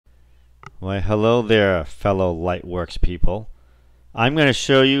Why, hello there, fellow Lightworks people. I'm going to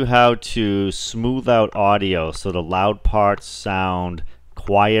show you how to smooth out audio so the loud parts sound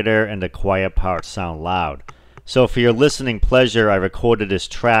quieter and the quiet parts sound loud. So for your listening pleasure, I recorded this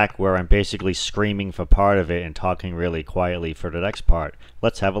track where I'm basically screaming for part of it and talking really quietly for the next part.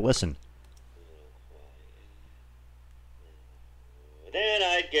 Let's have a listen. Then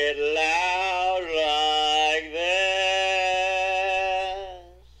I get loud like this.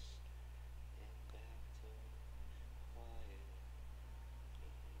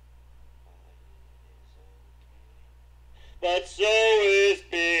 But so is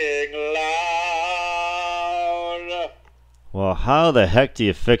being loud. Well, how the heck do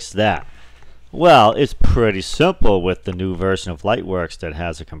you fix that? Well, it's pretty simple with the new version of Lightworks that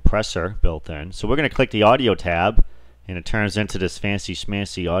has a compressor built in. So we're going to click the audio tab, and it turns into this fancy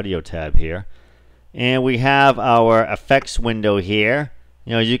schmancy audio tab here. And we have our effects window here.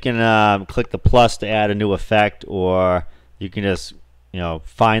 You know, you can click the plus to add a new effect, or you can just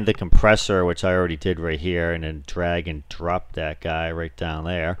find the compressor, which I already did right here, and then drag and drop that guy right down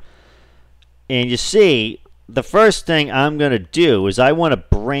there. And you see, the first thing I'm going to do is I want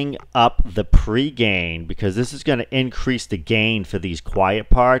to bring up the pre-gain, because this is going to increase the gain for these quiet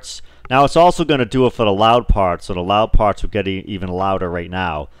parts. Now it's also going to do it for the loud parts, so the loud parts will get even louder right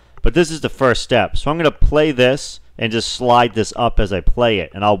now. But this is the first step. So I'm going to play this and just slide this up as I play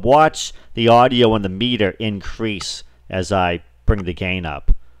it. And I'll watch the audio and the meter increase as I bring the gain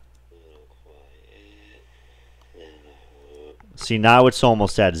up. See, now it's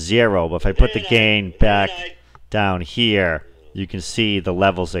almost at 0, but if I put the gain back down here, you can see the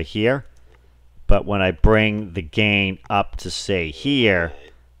levels are here. But when I bring the gain up to, say, here,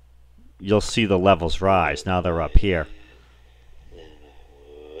 you'll see the levels rise. Now they're up here.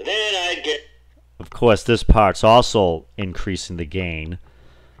 Of course, this part's also increasing the gain.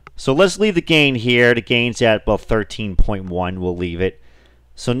 So let's leave the gain here. The gain's at about 13.1. We'll leave it.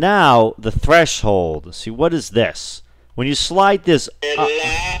 So now the threshold. See, what is this? When you slide this up,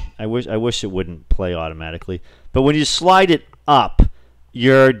 I wish it wouldn't play automatically. But when you slide it up,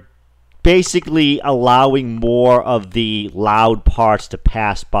 you're basically allowing more of the loud parts to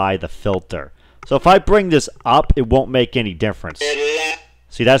pass by the filter. So if I bring this up, it won't make any difference.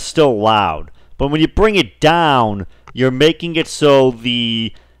 See, that's still loud. But when you bring it down, you're making it so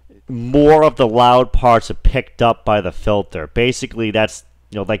the more of the loud parts are picked up by the filter. Basically, that's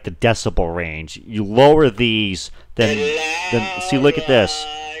like the decibel range. You lower these, then see, look at this.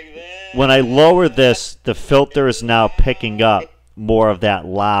 When I lower this, the filter is now picking up more of that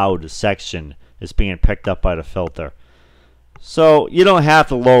loud section is being picked up by the filter. So you don't have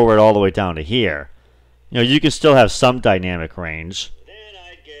to lower it all the way down to here. You can still have some dynamic range.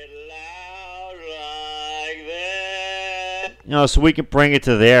 So we can bring it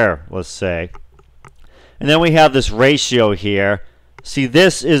to there, let's say. And then we have this ratio here. See,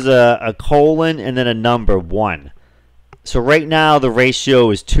 this is a colon and then a number 1. So right now the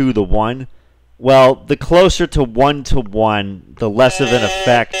ratio is 2 to 1. Well, the closer to 1 to 1, the less of an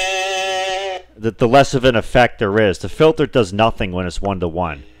effect the less of an effect there is. The filter does nothing when it's 1 to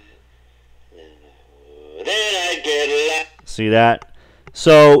 1. See that?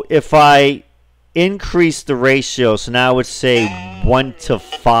 So if I increase the ratio, so now it's say 1 to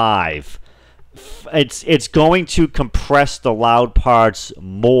 5, it's going to compress the loud parts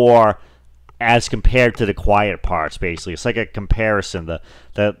more as compared to the quiet parts. Basically, it's like a comparison.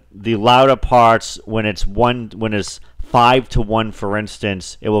 The louder parts, when it's 5 to 1, for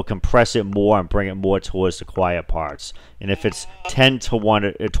instance, it will compress it more and bring it more towards the quiet parts. And if it's 10 to 1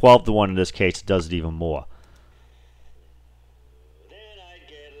 or 12 to 1 in this case, it does it even more.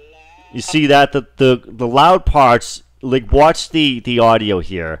 You see that the loud parts, like, watch the audio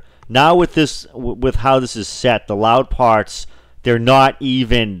here. Now with how this is set, the loud parts, they're not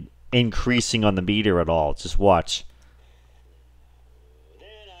even increasing on the meter at all. Just watch.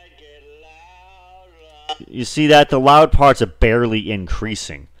 You see that the loud parts are barely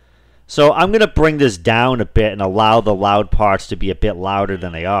increasing. So I'm going to bring this down a bit and allow the loud parts to be a bit louder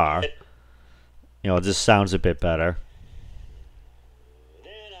than they are. It just sounds a bit better.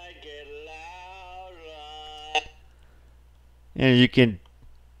 And you can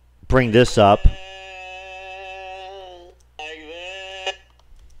bring this up.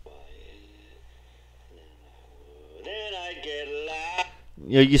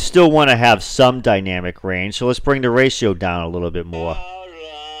 You still want to have some dynamic range, so let's bring the ratio down a little bit more,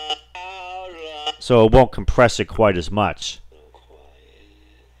 so it won't compress it quite as much.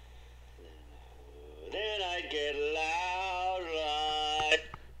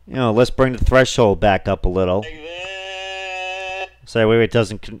 Let's bring the threshold back up a little. So that way it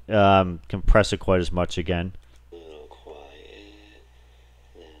doesn't compress it quite as much again. A little quiet,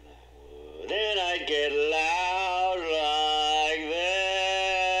 then I get loud like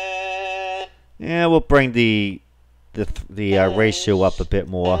that. Yeah, we'll bring the ratio up a bit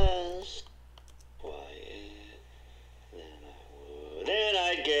more. Then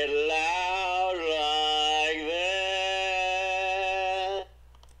I get loud like that.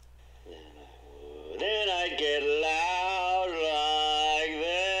 Then I get loud like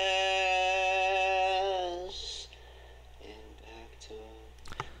this. And back to.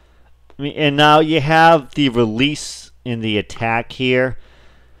 And now you have the release in the attack here.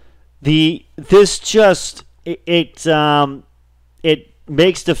 This just it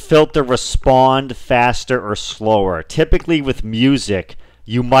makes the filter respond faster or slower. Typically with music,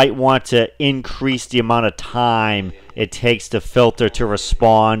 you might want to increase the amount of time it takes the filter to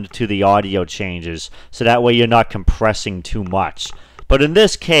respond to the audio changes, so that way you're not compressing too much. But in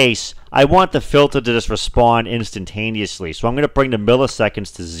this case, I want the filter to just respond instantaneously, so I'm going to bring the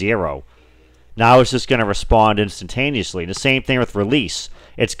milliseconds to 0. Now it's just going to respond instantaneously. The same thing with release.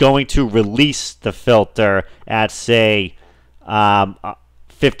 It's going to release the filter at, say,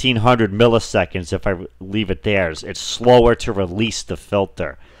 1500 milliseconds if I leave it there. It's slower to release the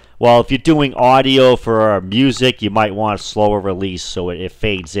filter. Well, if you're doing audio for music, you might want a slower release so it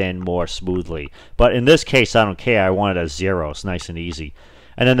fades in more smoothly. But in this case, I don't care. I want it at 0. It's nice and easy.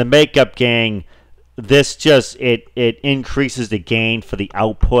 And then the makeup gain, this just, it increases the gain for the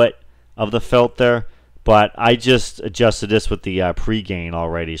output of the filter, but I just adjusted this with the pre-gain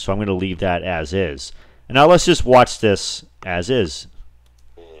already, so I'm going to leave that as is. And now let's just watch this as is.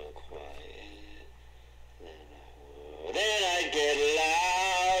 Then I get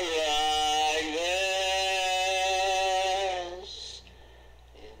loud like this.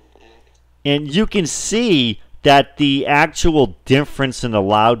 And you can see that the actual difference in the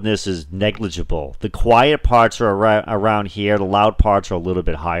loudness is negligible. The quiet parts are around here, the loud parts are a little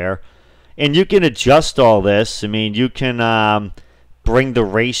bit higher. And you can adjust all this. I mean, you can bring the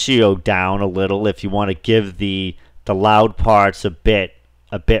ratio down a little if you want to give the loud parts a bit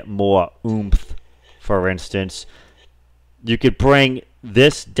more oomph, for instance. You could bring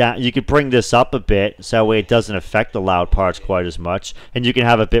this down. You could bring this up a bit, so that way it doesn't affect the loud parts quite as much, and you can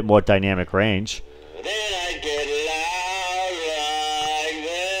have a bit more dynamic range. Then I get loud like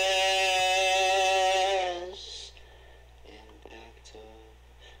this. And back to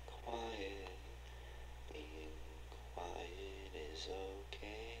quiet. Being quiet is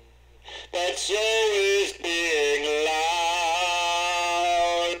okay, but so is being loud.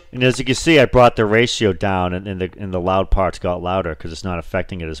 And as you can see, I brought the ratio down, and the loud parts got louder because it's not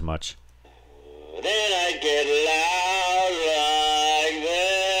affecting it as much. Then I get loud like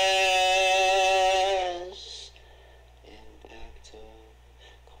this. And back to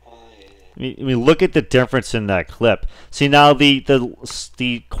quiet. I mean, look at the difference in that clip. See, now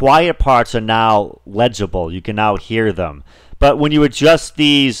the quiet parts are now legible. You can now hear them. But when you adjust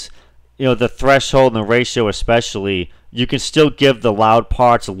these, the threshold and the ratio especially, you can still give the loud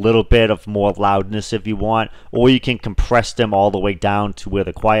parts a little bit of more loudness if you want, or you can compress them all the way down to where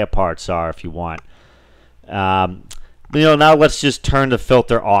the quiet parts are if you want. Now let's just turn the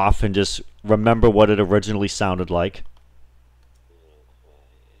filter off and just remember what it originally sounded like.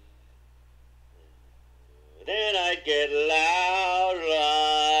 Then I get loud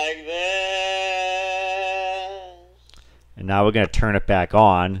like this. And now we're going to turn it back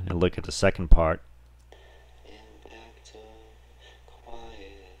on and look at the second part. And back to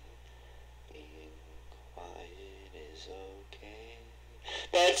quiet. Being quiet is okay,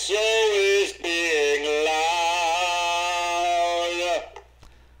 but so is being loud.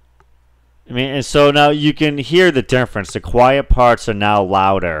 I mean, and so now you can hear the difference. The quiet parts are now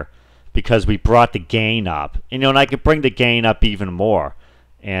louder because we brought the gain up. And I could bring the gain up even more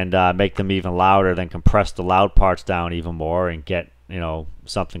and make them even louder, then compress the loud parts down even more and get,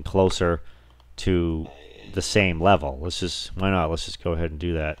 something closer to the same level. Why not? Let's just go ahead and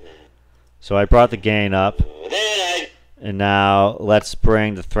do that. So I brought the gain up. And now let's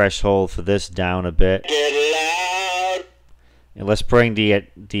bring the threshold for this down a bit. Get loud. And let's bring the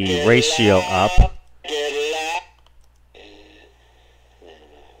ratio up. Get loud.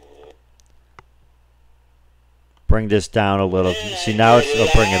 Bring this down a little. See, now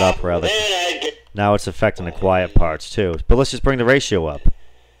I'll bring it up rather. Now it's affecting the quiet parts too. But let's just bring the ratio up.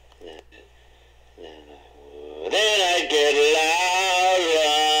 Then I get loud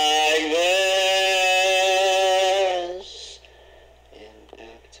like this. And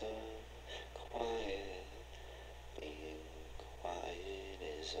back to quiet. Being quiet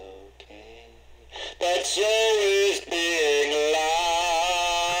is okay, but so is being loud.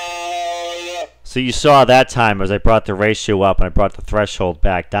 So you saw that time as I brought the ratio up and I brought the threshold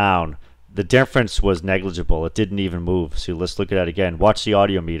back down, the difference was negligible. It didn't even move. So let's look at that again. Watch the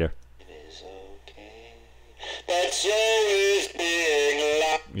audio meter.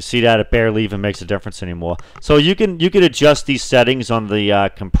 You see that it barely even makes a difference anymore. So you can adjust these settings on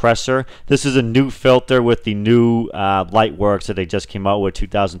the compressor. This is a new filter with the new Lightworks that they just came out with.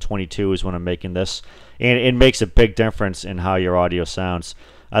 2022 is when I'm making this, and it makes a big difference in how your audio sounds.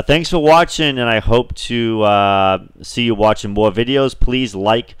 Thanks for watching, and I hope to see you watching more videos. Please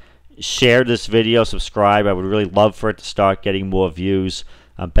like, share this video, subscribe. I would really love for it to start getting more views.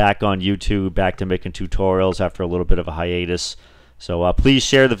 I'm back on YouTube, back to making tutorials after a little bit of a hiatus. So please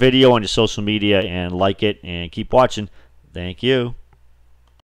share the video on your social media and like it and keep watching. Thank you.